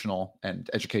occupational and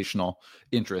educational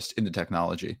interest in the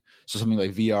technology. So something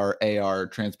like VR, AR,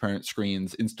 transparent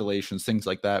screens, installations, things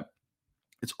like that,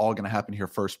 it's all going to happen here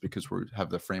first because we have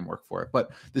the framework for it.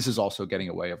 But this is also getting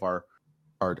away of our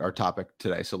topic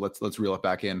today. So let's reel it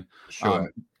back in. Sure.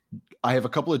 I have a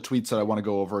couple of tweets that I want to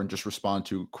go over and just respond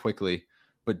to quickly.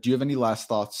 But do you have any last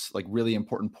thoughts, like really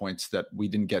important points that we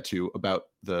didn't get to about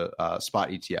the spot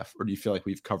ETF, or do you feel like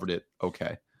we've covered it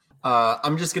okay?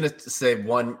 I'm just going to say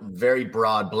one very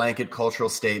broad blanket cultural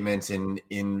statement in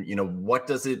what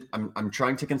does it, I'm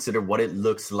trying to consider what it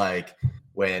looks like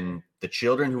when the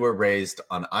children who are raised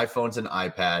on iPhones and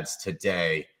iPads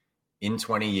today in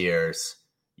 20 years,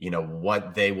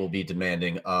 what they will be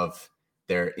demanding of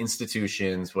their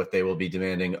institutions, what they will be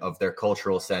demanding of their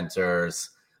cultural centers,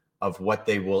 of what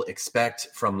they will expect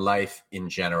from life in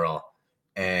general.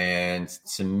 And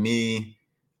to me,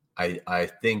 I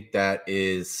think that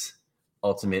is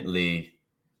ultimately,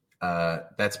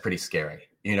 that's pretty scary.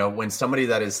 When somebody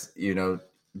that is,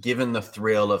 given the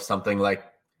thrill of something like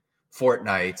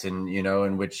Fortnite and,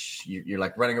 in which you're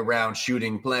like running around,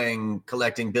 shooting, playing,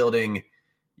 collecting, building,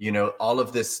 all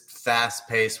of this fast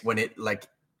pace, when it like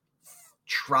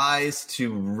tries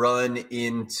to run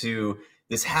into,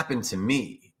 this happened to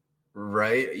me,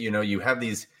 right? You have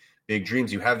these big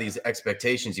dreams, you have these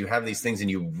expectations, you have these things,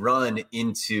 and you run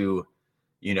into,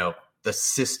 the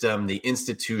system, the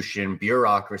institution,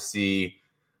 bureaucracy,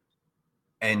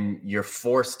 and you're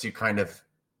forced to kind of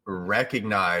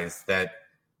recognize that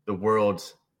the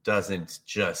world doesn't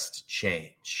just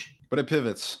change. But it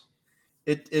pivots.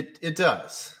 It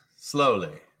does,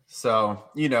 slowly. So,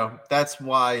 that's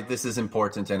why this is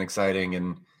important and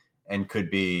exciting and could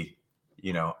be,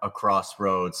 a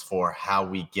crossroads for how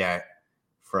we get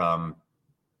from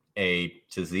A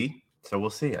to Z. So we'll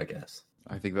see, I guess.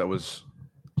 I think that was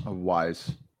a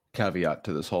wise caveat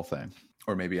to this whole thing,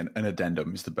 or maybe an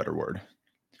addendum is the better word.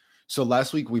 So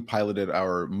last week we piloted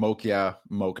our MOCYa,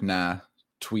 MOCNah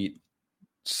tweet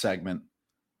segment.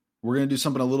 We're going to do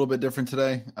something a little bit different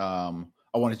today. I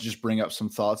wanted to just bring up some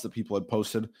thoughts that people had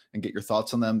posted and get your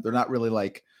thoughts on them. They're not really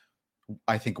like,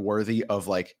 I think, worthy of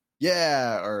like,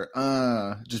 yeah,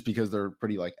 or just because they're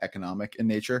pretty like economic in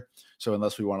nature. So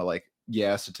unless we want to like,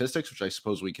 yeah, statistics, which I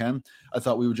suppose we can, I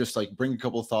thought we would just like bring a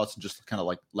couple of thoughts and just kind of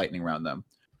like lightning round them.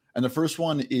 And the first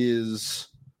one is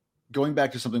going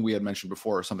back to something we had mentioned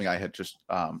before, or something I had just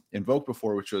invoked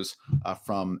before, which was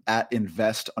from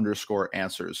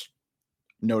 @invest_answers,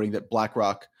 noting that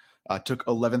BlackRock took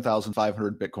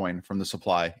 11,500 Bitcoin from the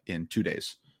supply in 2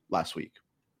 days last week.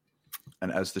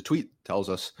 And as the tweet tells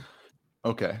us,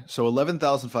 okay, so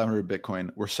 11,500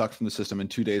 Bitcoin were sucked from the system in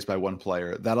 2 days by one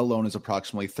player. That alone is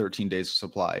approximately 13 days of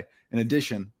supply. In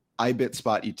addition, IBIT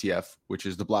Spot ETF, which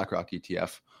is the BlackRock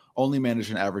ETF, only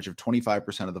managed an average of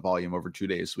 25% of the volume over 2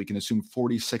 days. So we can assume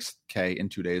 46K in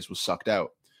 2 days was sucked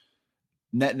out.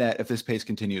 Net, if this pace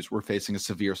continues, we're facing a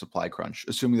severe supply crunch.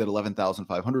 Assuming that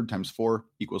 11,500 times 4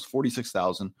 equals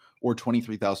 46,000 or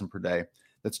 23,000 per day,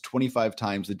 that's 25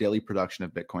 times the daily production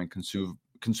of Bitcoin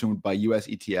consumed by US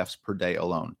ETFs per day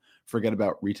alone. Forget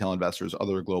about retail investors,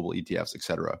 other global ETFs,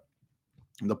 etc.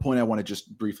 And the point I want to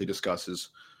just briefly discuss is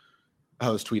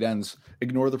how this tweet ends.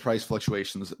 Ignore the price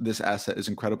fluctuations. This asset is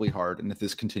incredibly hard, and if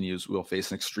this continues, we'll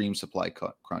face an extreme supply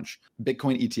crunch.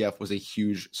 Bitcoin ETF was a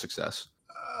huge success.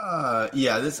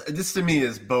 Yeah, this to me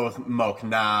is both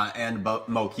MOCNah and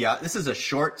MOCYa. This is a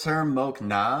short-term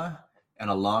MOCNah and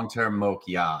a long-term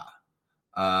MOCYa,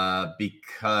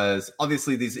 because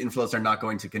obviously these inflows are not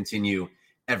going to continue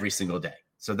every single day.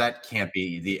 So that can't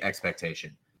be the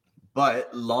expectation.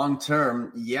 But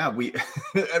long-term, yeah, we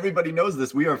everybody knows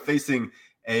this. We are facing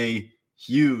a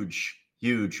huge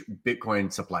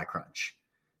Bitcoin supply crunch.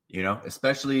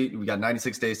 Especially we got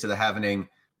 96 days to the halvening.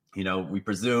 We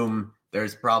presume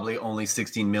there's probably only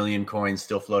 16 million coins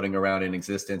still floating around in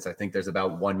existence. I think there's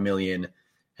about 1 million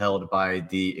held by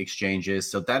the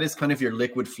exchanges. So that is kind of your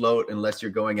liquid float, unless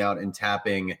you're going out and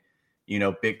tapping,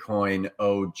 Bitcoin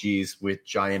OGs with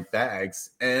giant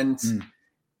bags. And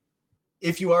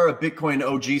if you are a Bitcoin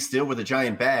OG still with a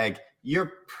giant bag,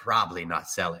 you're probably not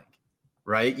selling,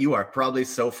 right? You are probably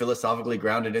so philosophically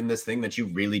grounded in this thing that you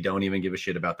really don't even give a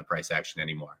shit about the price action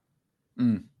anymore.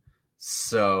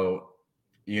 So,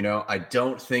 I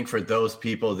don't think for those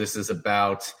people, this is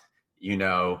about,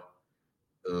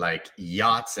 like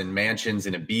yachts and mansions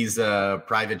in Ibiza,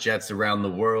 private jets around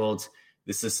the world.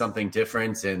 This is something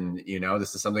different. And,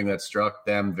 this is something that struck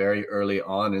them very early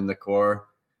on in the core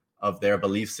of their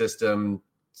belief system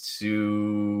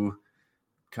to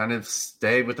kind of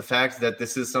stay with the fact that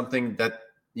this is something that,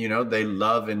 they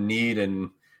love and need and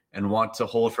want to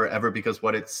hold forever because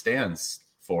what it stands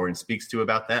for and speaks to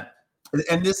about that.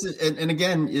 And this is, and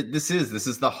again, this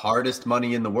is the hardest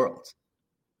money in the world,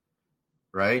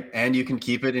 right? And you can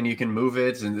keep it and you can move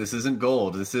it. And this isn't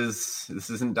gold. This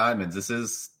isn't diamonds. This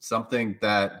is something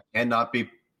that cannot be.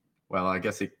 Well, I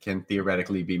guess it can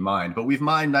theoretically be mined, but we've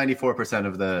mined 94%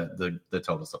 of the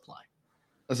total supply.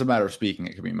 As a matter of speaking,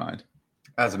 it can be mined.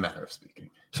 As a matter of speaking.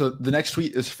 So the next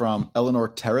tweet is from Eleanor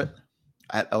Terrett,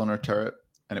 at Eleanor Terrett,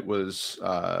 and it was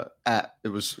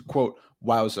quote,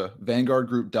 "Wowza, Vanguard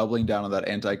Group doubling down on that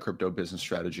anti-crypto business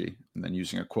strategy." And then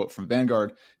using a quote from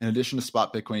Vanguard, "In addition to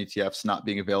spot Bitcoin ETFs not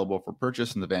being available for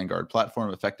purchase in the Vanguard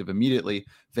platform effective immediately,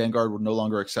 Vanguard will no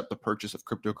longer accept the purchase of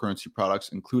cryptocurrency products,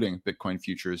 including Bitcoin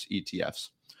futures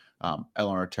ETFs."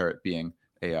 Eleanor Terrett being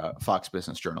a Fox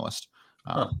Business journalist,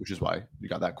 which is why you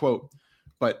got that quote.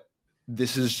 But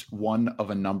this is one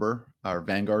of a number, or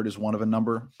Vanguard is one of a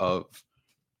number of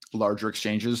larger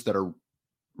exchanges that are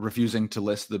refusing to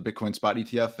list the Bitcoin Spot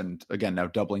ETF, and again now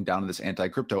doubling down on this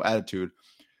anti-crypto attitude,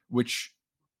 which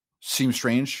seems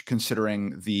strange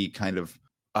considering the kind of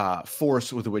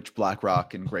force with which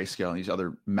BlackRock and Grayscale and these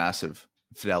other massive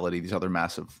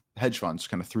hedge funds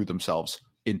kind of threw themselves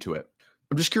into it.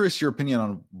 I'm just curious your opinion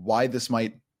on why this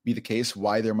might be the case,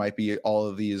 why there might be all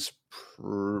of these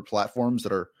platforms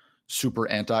that are super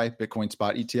anti-Bitcoin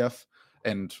Spot ETF,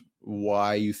 and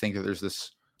why you think that there's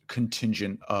this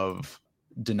contingent of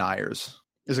deniers.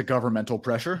 Is it governmental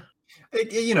pressure?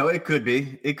 It could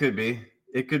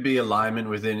be alignment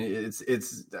within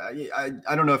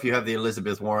I don't know if you have the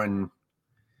Elizabeth Warren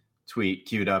tweet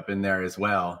queued up in there as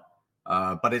well,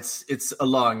 but it's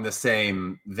along the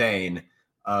same vein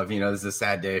of this is a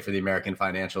sad day for the American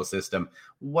financial system.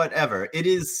 Whatever it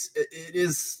is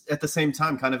at the same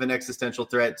time kind of an existential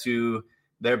threat to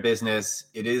their business.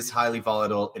 It is highly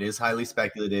volatile. It is highly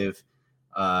speculative.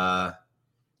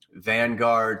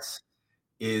 Vanguard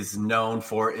is known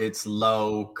for its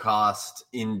low cost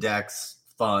index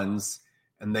funds,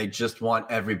 and they just want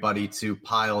everybody to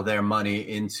pile their money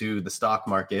into the stock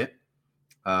market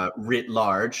writ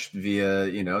large via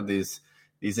these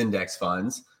index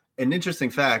funds. An interesting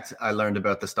fact I learned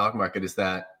about the stock market is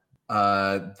that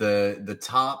the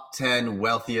top 10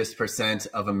 wealthiest percent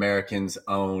of Americans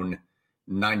own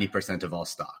 90% of all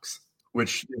stocks,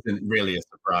 which isn't really a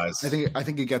surprise. I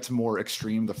think it gets more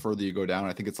extreme the further you go down.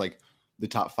 I think it's like the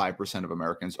top 5% of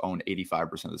Americans own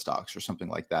 85% of the stocks or something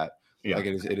like that. Yeah. Like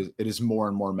it is more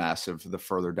and more massive the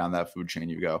further down that food chain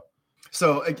you go.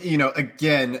 So,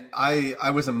 again,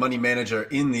 I was a money manager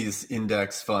in these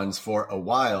index funds for a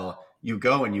while. You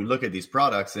go and you look at these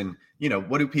products and,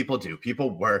 what do? People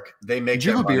work. They make Did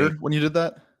you have a beard when you did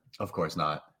that? Of course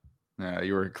not. Yeah,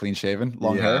 you were clean shaven,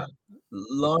 long hair?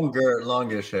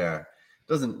 Longish hair.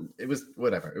 It was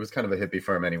whatever. It was kind of a hippie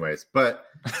firm anyways. But,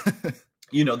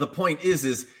 the point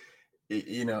is,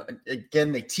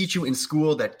 again, they teach you in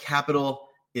school that capital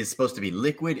is supposed to be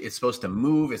liquid. It's supposed to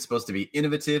move. It's supposed to be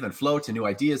innovative and flow to new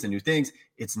ideas and new things.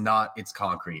 It's not. It's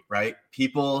concrete, right?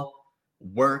 People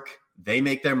work. They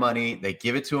make their money. They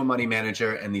give it to a money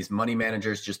manager, and these money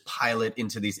managers just pile it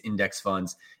into these index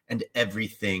funds, and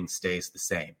everything stays the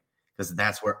same because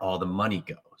that's where all the money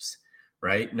goes,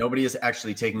 right? Nobody is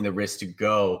actually taking the risk to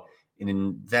go and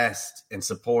invest and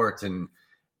support and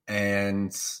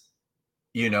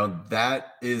that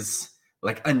is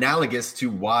like analogous to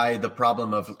why the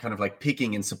problem of kind of like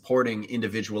picking and supporting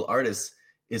individual artists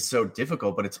is so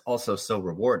difficult, but it's also so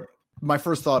rewarding. My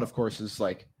first thought, of course, is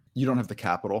like, you don't have the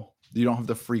capital. You don't have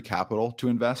the free capital to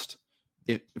invest.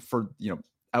 It for,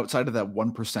 outside of that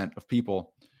 1% of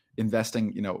people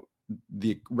investing,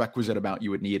 the requisite amount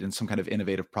you would need in some kind of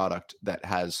innovative product that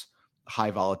has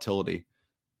high volatility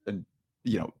and,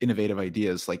 innovative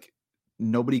ideas. Like,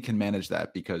 nobody can manage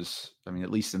that because, I mean,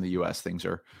 at least in the US, things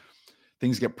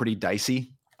get pretty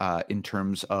dicey in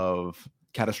terms of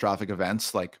catastrophic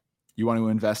events. Like, you want to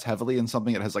invest heavily in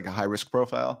something that has like a high risk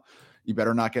profile, you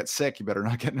better not get sick. You better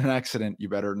not get in an accident. You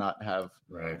better not have,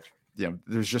 right.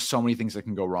 There's just so many things that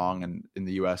can go wrong. And in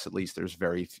the US, at least, there's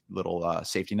very little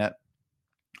safety net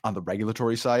on the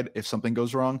regulatory side if something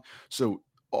goes wrong. So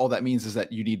all that means is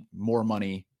that you need more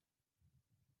money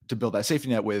to build that safety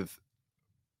net with,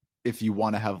 if you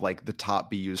want to have like the top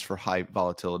be used for high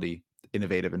volatility,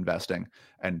 innovative investing.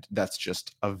 And that's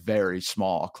just a very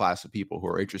small class of people who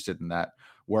are interested in that.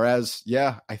 Whereas,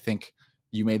 I think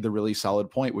you made the really solid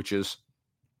point, which is,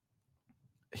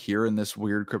 here in this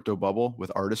weird crypto bubble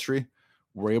with artistry,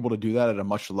 we're able to do that at a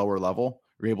much lower level.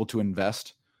 We're able to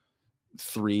invest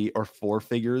 3 or 4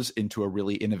 figures into a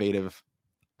really innovative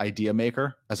idea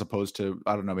maker, as opposed to,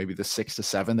 I don't know, maybe the 6 to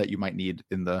 7 that you might need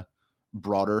in the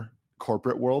broader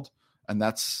corporate world. And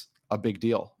that's a big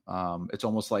deal. It's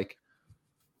almost like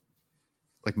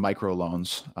micro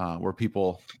loans, where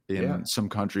people in some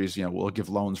countries, will give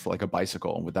loans for like a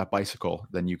bicycle. And with that bicycle,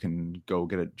 then you can go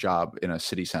get a job in a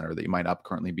city center that you might not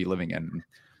currently be living in.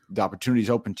 The opportunity is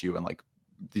open to you. And like,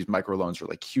 these micro loans are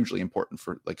like hugely important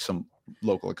for like some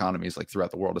local economies, like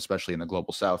throughout the world, especially in the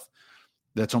global South.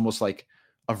 That's almost like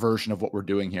a version of what we're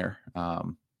doing here,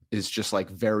 is just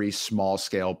like very small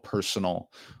scale,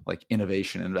 personal, like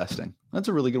innovation investing. That's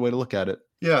a really good way to look at it.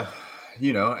 Yeah.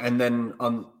 And then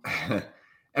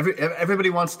everybody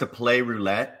wants to play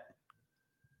roulette,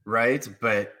 right?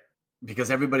 But because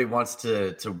everybody wants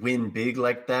to win big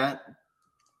like that.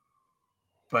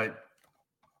 But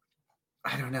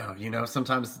I don't know,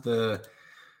 sometimes the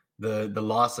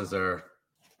losses are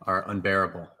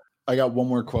unbearable. I got one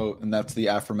more quote, and that's the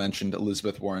aforementioned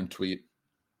Elizabeth Warren tweet,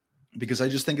 because I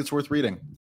just think it's worth reading.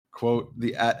 Quote,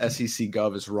 the @SEC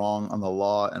Gov is wrong on the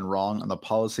law and wrong on the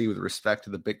policy with respect to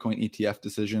the Bitcoin ETF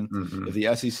decision. Mm-hmm. If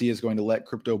the SEC is going to let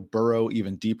crypto burrow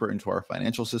even deeper into our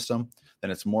financial system, then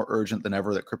it's more urgent than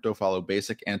ever that crypto follow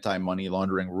basic anti-money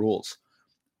laundering rules.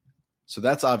 So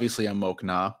that's obviously a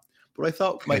MOCNah. What I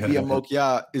thought might be a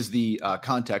MOCYa is the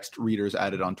context readers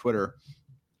added on Twitter,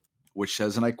 which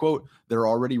says, and I quote, there are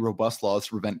already robust laws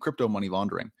to prevent crypto money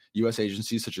laundering. U.S.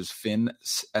 agencies such as FIN,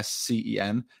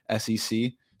 SCEN,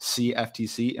 SEC,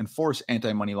 CFTC enforce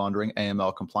anti-money laundering,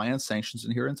 AML compliance, sanctions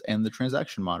adherence, and the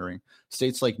transaction monitoring.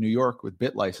 States like New York with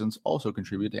BitLicense also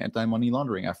contribute to anti-money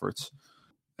laundering efforts.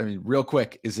 I mean, real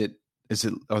quick,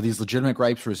 are these legitimate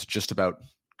gripes, or is it just about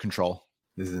control?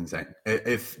 This is insane.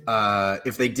 If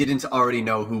they didn't already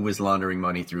know who was laundering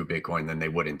money through Bitcoin, then they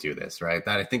wouldn't do this, right?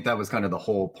 I think that was kind of the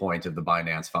whole point of the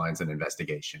Binance fines and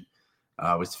investigation,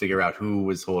 was to figure out who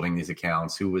was holding these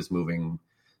accounts, who was moving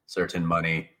certain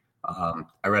money.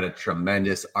 I read a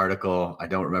tremendous article, I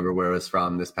don't remember where it was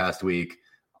from, this past week,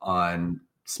 on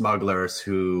smugglers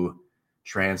who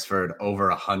transferred over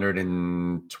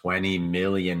 120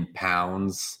 million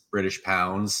pounds, British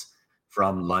pounds,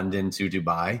 from London to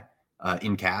Dubai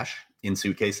in cash, in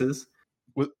suitcases.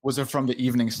 Was it from the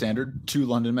Evening Standard? 2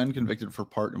 London men convicted for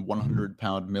part in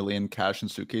 100-pound million cash in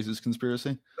suitcases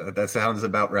conspiracy? That sounds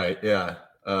about right, yeah.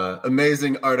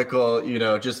 Amazing article,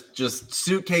 just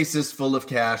suitcases full of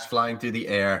cash flying through the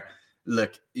air.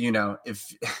 Look,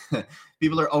 if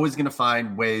people are always going to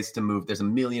find ways to move, there's a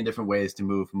million different ways to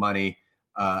move money.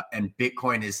 And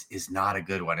Bitcoin is not a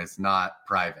good one. It's not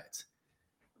private,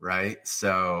 right?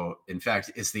 So in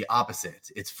fact, it's the opposite.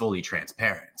 It's fully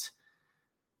transparent.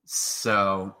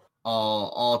 So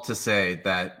all to say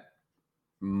that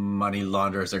money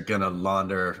launderers are going to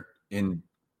launder in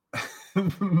a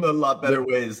lot better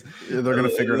ways. They're going to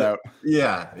figure it out.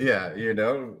 Yeah.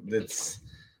 It's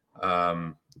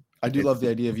I do love the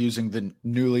idea of using the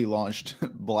newly launched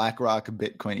BlackRock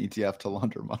Bitcoin ETF to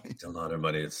launder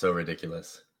money. It's so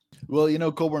ridiculous.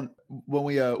 Well, Colborn, when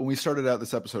we started out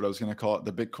this episode, I was going to call it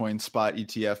the Bitcoin Spot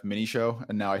ETF mini show,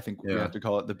 and now I think we have to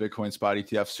call it the Bitcoin Spot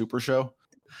ETF Super Show.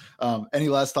 Any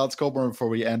last thoughts, Colborn, before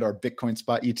we end our Bitcoin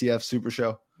Spot ETF Super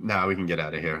Show? No, we can get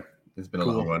out of here. It's been a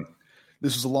long one.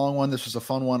 This was a long one. This was a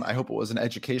fun one. I hope it was an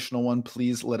educational one.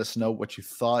 Please let us know what you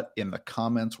thought in the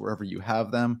comments, wherever you have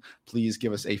them. Please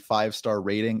give us a 5-star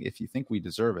rating if you think we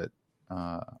deserve it.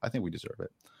 I think we deserve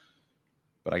it.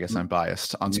 but I guess I'm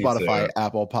biased. On Me Spotify, too.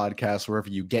 Apple Podcasts, wherever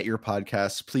you get your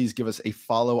podcasts, please give us a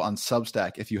follow on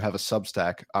Substack. If you have a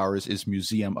Substack, ours is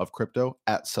Museum of Crypto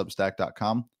at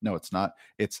substack.com. No, it's not.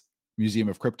 It's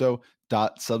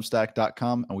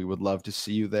museumofcrypto.substack.com. And we would love to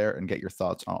see you there and get your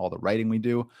thoughts on all the writing we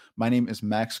do. My name is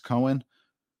Max Cohen.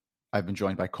 I've been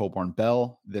joined by Colborn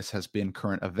Bell. This has been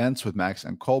Current Events with Max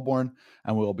and Colborn,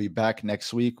 and we'll be back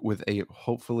next week with a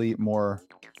hopefully more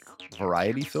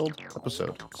variety-filled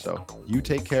episode. So you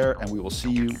take care, and we will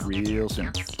see you real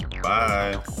soon.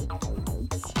 Bye.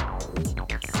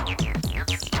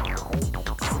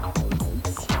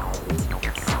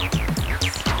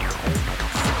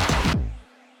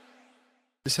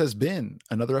 This has been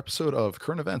another episode of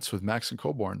Current Events with Max and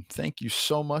Colborn. Thank you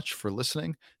so much for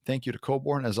listening. Thank you to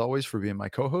Colborn, as always, for being my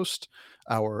co-host.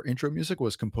 Our intro music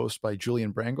was composed by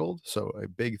Julian Brangold, so a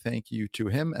big thank you to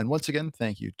him. And once again,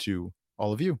 thank you to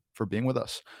all of you for being with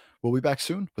us. We'll be back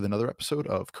soon with another episode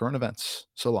of Current Events.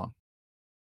 So long.